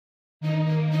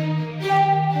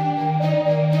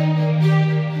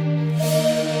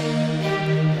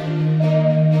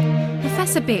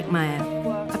Professor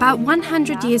Birkmayer, about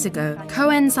 100 years ago,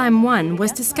 coenzyme 1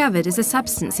 was discovered as a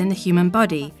substance in the human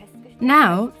body.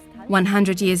 Now,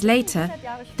 100 years later,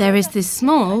 there is this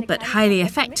small but highly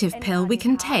effective pill we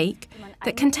can take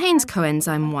that contains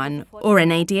coenzyme 1, or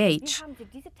NADH.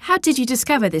 How did you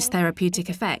discover this therapeutic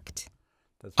effect?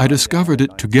 I discovered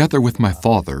it together with my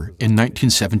father in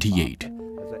 1978.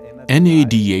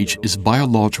 NADH is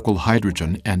biological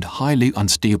hydrogen and highly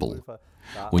unstable.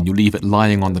 When you leave it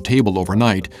lying on the table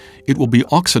overnight, it will be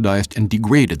oxidized and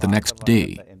degraded the next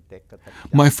day.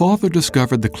 My father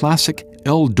discovered the classic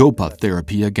L-DOPA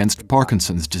therapy against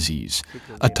Parkinson's disease,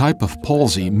 a type of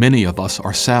palsy many of us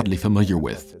are sadly familiar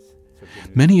with.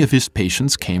 Many of his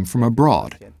patients came from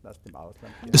abroad.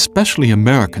 Especially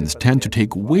Americans tend to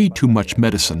take way too much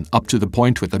medicine up to the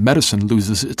point where the medicine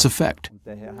loses its effect.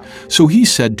 So he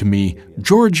said to me,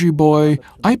 "Georgie boy,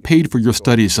 I paid for your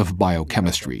studies of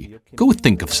biochemistry. Go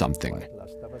think of something."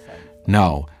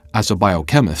 Now, as a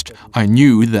biochemist, I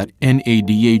knew that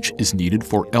NADH is needed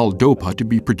for L-DOPA to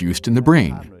be produced in the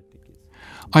brain.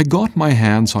 I got my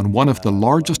hands on one of the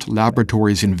largest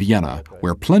laboratories in Vienna,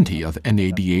 where plenty of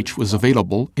NADH was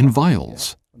available in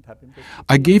vials.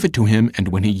 I gave it to him, and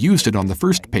when he used it on the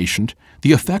first patient,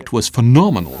 the effect was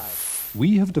phenomenal.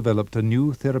 We have developed a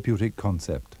new therapeutic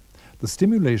concept: the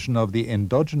stimulation of the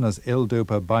endogenous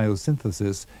L-DOPA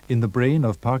biosynthesis in the brain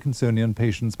of Parkinsonian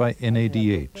patients by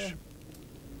NADH.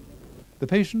 The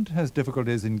patient has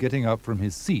difficulties in getting up from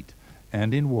his seat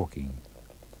and in walking.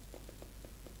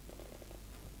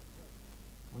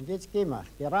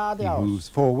 He moves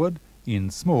forward in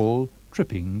small,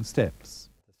 tripping steps.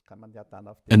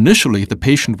 Initially, the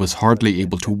patient was hardly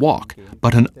able to walk,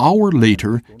 but an hour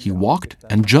later, he walked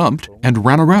and jumped and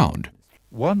ran around.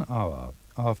 1 hour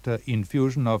after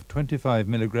infusion of 25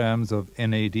 milligrams of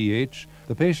NADH,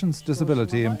 the patient's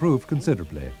disability improved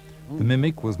considerably. The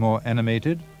mimic was more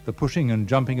animated, the pushing and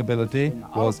jumping ability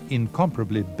was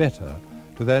incomparably better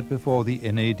to that before the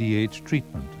NADH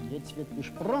treatment.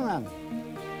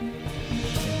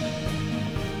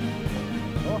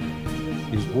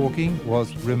 His walking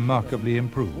was remarkably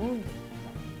improved.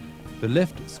 The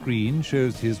left screen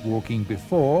shows his walking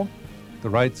before, the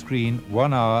right screen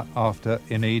 1 hour after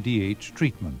NADH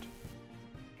treatment.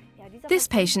 This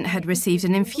patient had received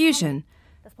an infusion.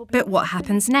 But what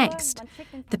happens next?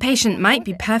 The patient might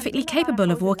be perfectly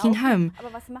capable of walking home,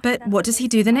 but what does he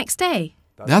do the next day?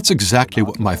 That's exactly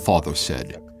what my father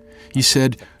said. He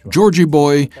said, "Georgie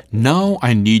boy, now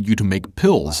I need you to make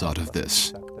pills out of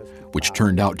this," which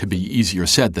turned out to be easier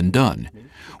said than done.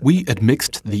 We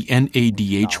admixed the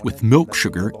NADH with milk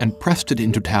sugar and pressed it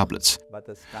into tablets.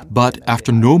 But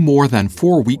after no more than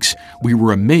 4 weeks, we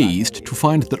were amazed to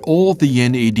find that all the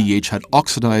NADH had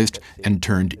oxidized and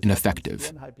turned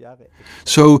ineffective.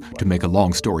 So, to make a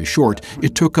long story short,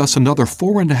 it took us another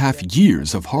 4.5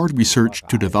 years of hard research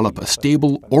to develop a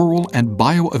stable, oral and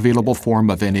bioavailable form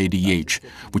of NADH,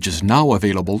 which is now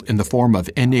available in the form of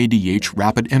NADH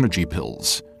rapid energy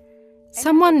pills.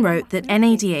 Someone wrote that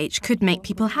NADH could make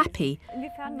people happy.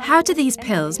 How do these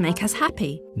pills make us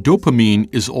happy? Dopamine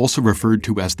is also referred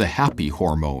to as the happy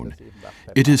hormone.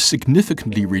 It is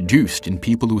significantly reduced in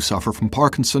people who suffer from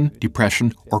Parkinson,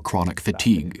 depression, or chronic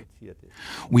fatigue.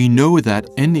 We know that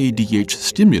NADH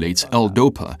stimulates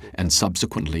L-DOPA and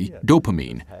subsequently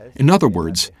dopamine. In other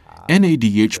words,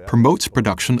 NADH promotes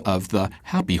production of the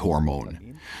happy hormone.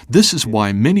 This is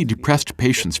why many depressed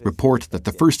patients report that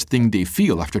the first thing they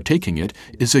feel after taking it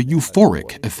is a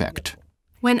euphoric effect.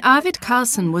 When Arvid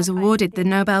Carlsson was awarded the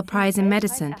Nobel Prize in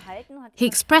Medicine, he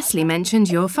expressly mentioned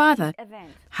your father.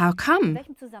 How come?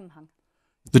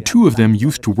 The two of them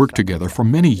used to work together for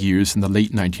many years in the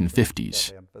late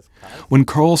 1950s. When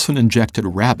Carlsson injected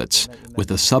rabbits with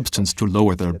a substance to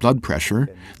lower their blood pressure,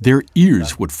 their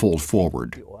ears would fold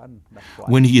forward.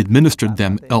 When he administered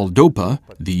them L-DOPA,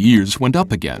 the ears went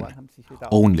up again.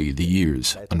 Only the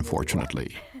ears, unfortunately.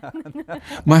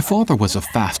 My father was a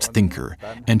fast thinker,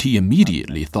 and he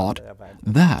immediately thought,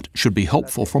 that should be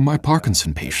helpful for my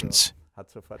Parkinson patients.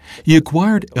 He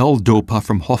acquired L-DOPA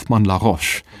from Hoffmann La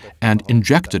Roche and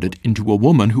injected it into a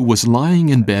woman who was lying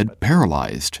in bed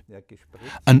paralyzed.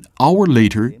 An hour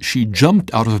later, she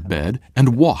jumped out of bed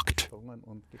and walked.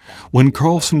 When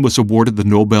Carlsson was awarded the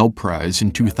Nobel Prize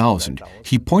in 2000,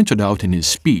 he pointed out in his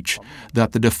speech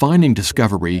that the defining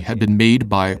discovery had been made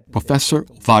by Professor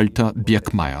Walter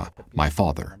Birkmayer, my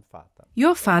father.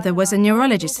 Your father was a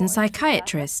neurologist and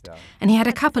psychiatrist, and he had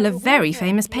a couple of very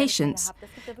famous patients.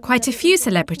 Quite a few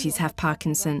celebrities have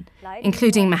Parkinson,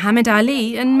 including Muhammad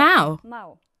Ali and Mao.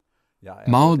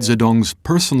 Mao Zedong's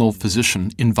personal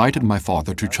physician invited my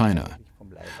father to China.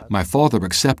 My father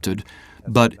accepted,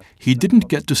 But he didn't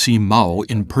get to see Mao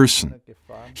in person.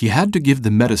 He had to give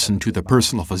the medicine to the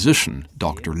personal physician,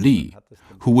 Dr. Li,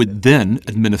 who would then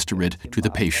administer it to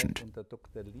the patient.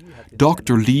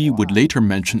 Dr. Li would later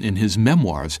mention in his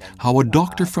memoirs how a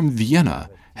doctor from Vienna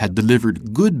had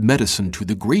delivered good medicine to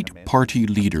the great party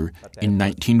leader in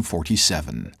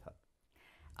 1947.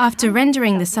 After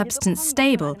rendering the substance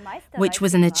stable, which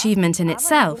was an achievement in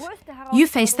itself, you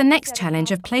face the next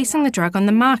challenge of placing the drug on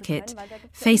the market,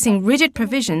 facing rigid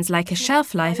provisions like a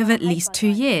shelf life of at least 2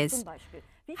 years.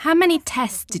 How many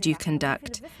tests did you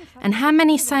conduct? And how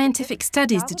many scientific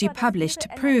studies did you publish to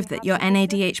prove that your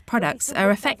NADH products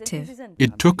are effective?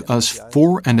 It took us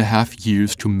 4.5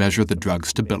 years to measure the drug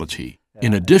stability.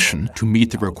 In addition, to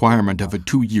meet the requirement of a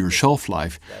 2-year shelf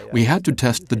life, we had to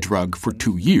test the drug for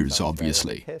 2 years,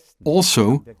 obviously.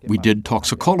 Also, we did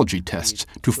toxicology tests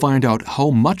to find out how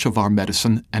much of our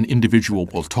medicine an individual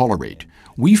will tolerate.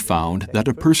 We found that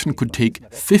a person could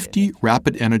take 50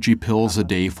 rapid energy pills a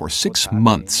day for 6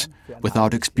 months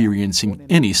without experiencing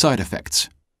any side effects.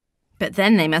 But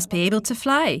then they must be able to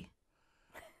fly.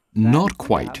 Not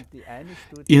quite.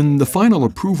 In the final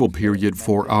approval period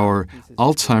for our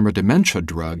Alzheimer dementia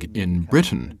drug in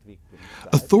Britain,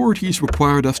 authorities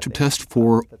required us to test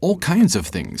for all kinds of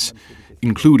things,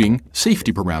 including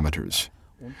safety parameters.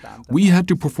 We had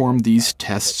to perform these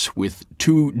tests with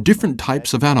 2 different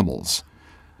types of animals,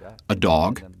 a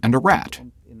dog and a rat.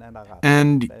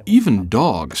 And even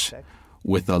dogs,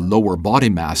 with a lower body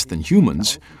mass than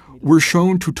humans, were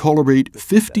shown to tolerate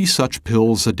 50 such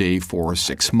pills a day for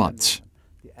 6 months.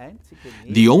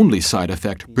 The only side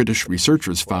effect British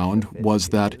researchers found was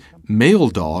that male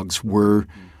dogs were,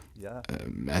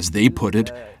 as they put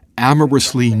it,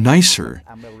 amorously nicer,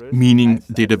 meaning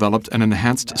they developed an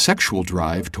enhanced sexual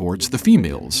drive towards the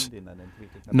females.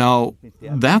 Now,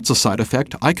 that's a side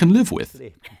effect I can live with.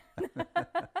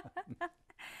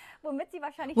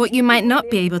 What you might not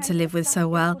be able to live with so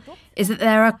well is that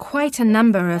there are quite a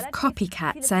number of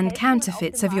copycats and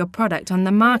counterfeits of your product on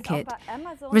the market,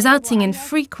 resulting in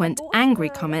frequent angry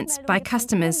comments by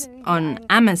customers on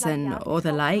Amazon or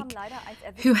the like,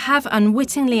 who have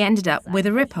unwittingly ended up with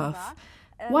a rip-off.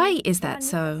 Why is that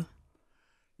so?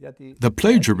 The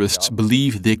plagiarists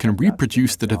believe they can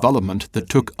reproduce the development that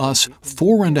took us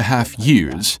 4.5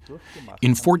 years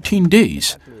in 14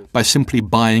 days by simply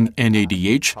buying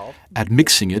NADH,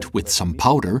 admixing it with some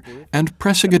powder, and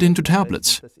pressing it into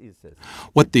tablets.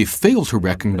 What they fail to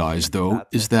recognize, though,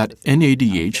 is that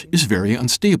NADH is very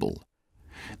unstable.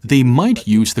 They might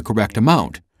use the correct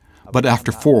amount, but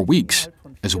after 4 weeks,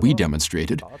 as we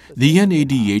demonstrated, the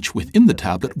NADH within the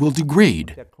tablet will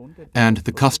degrade, and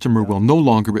the customer will no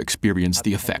longer experience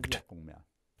the effect.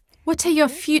 What are your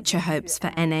future hopes for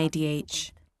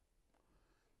NADH?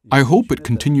 I hope it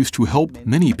continues to help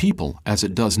many people, as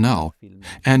it does now,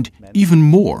 and even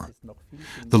more.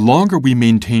 The longer we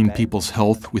maintain people's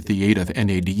health with the aid of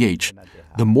NADH,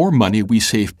 the more money we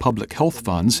save public health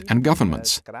funds and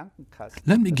governments.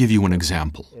 Let me give you an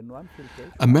example.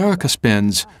 America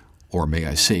spends, or may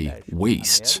I say,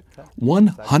 wastes,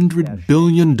 $100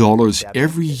 billion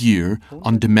every year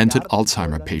on demented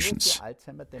Alzheimer patients.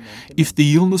 If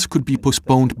the illness could be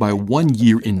postponed by 1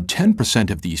 year in 10%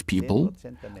 of these people,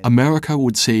 America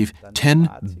would save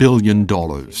 $10 billion.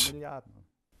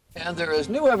 And there is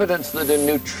new evidence that a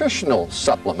nutritional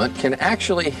supplement can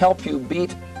actually help you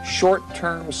beat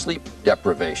short-term sleep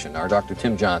deprivation. Our Dr.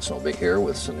 Tim Johnson will be here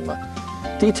with some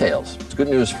details. It's good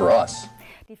news for us.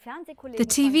 The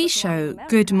TV show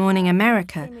Good Morning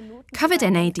America covered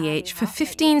NADH for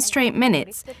 15 straight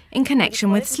minutes in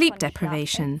connection with sleep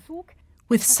deprivation.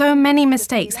 With so many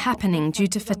mistakes happening due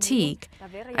to fatigue,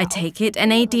 I take it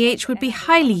NADH would be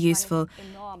highly useful,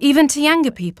 even to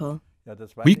younger people.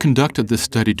 We conducted this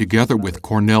study together with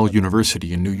Cornell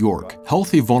University in New York.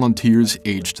 Healthy volunteers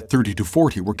aged 30 to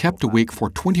 40 were kept awake for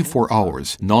 24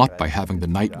 hours, not by having the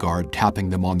night guard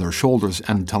tapping them on their shoulders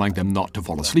and telling them not to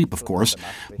fall asleep, of course,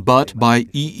 but by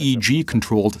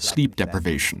EEG-controlled sleep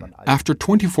deprivation. After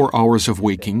 24 hours of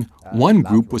waking, one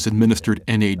group was administered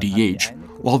NADH,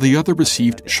 while the other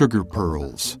received sugar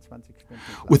pearls.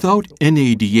 Without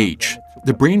NADH,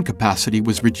 the brain capacity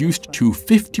was reduced to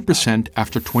 50%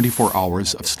 after 24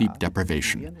 hours of sleep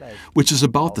deprivation, which is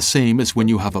about the same as when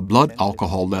you have a blood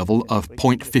alcohol level of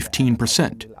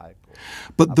 0.15%.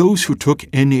 But those who took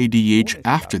NADH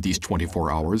after these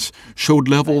 24 hours showed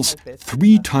levels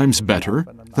 3 times better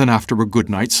than after a good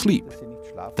night's sleep.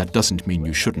 That doesn't mean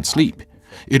you shouldn't sleep.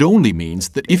 It only means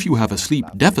that if you have a sleep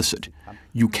deficit,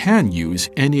 you can use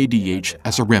NADH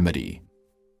as a remedy.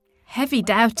 heavy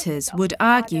doubters would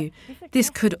argue this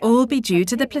could all be due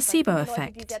to the placebo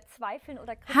effect.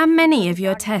 How many of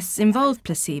your tests involve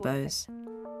placebos?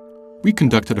 We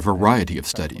conducted a variety of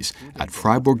studies at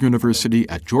Freiburg University,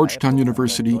 at Georgetown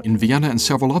University, in Vienna and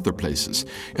several other places,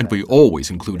 and we always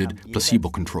included placebo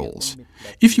controls.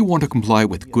 If you want to comply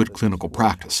with good clinical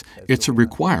practice, it's a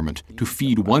requirement to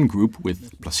feed one group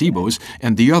with placebos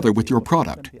and the other with your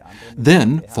product.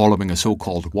 Then, following a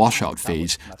so-called washout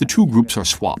phase, the two groups are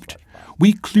swapped.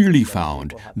 We clearly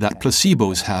found that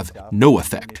placebos have no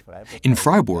effect. In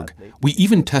Freiburg, we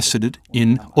even tested it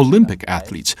in Olympic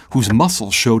athletes whose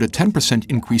muscles showed a 10%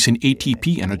 increase in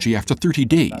ATP energy after 30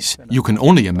 days. You can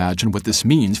only imagine what this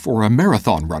means for a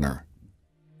marathon runner.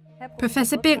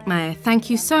 Professor Birkmayer,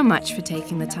 thank you so much for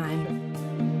taking the time.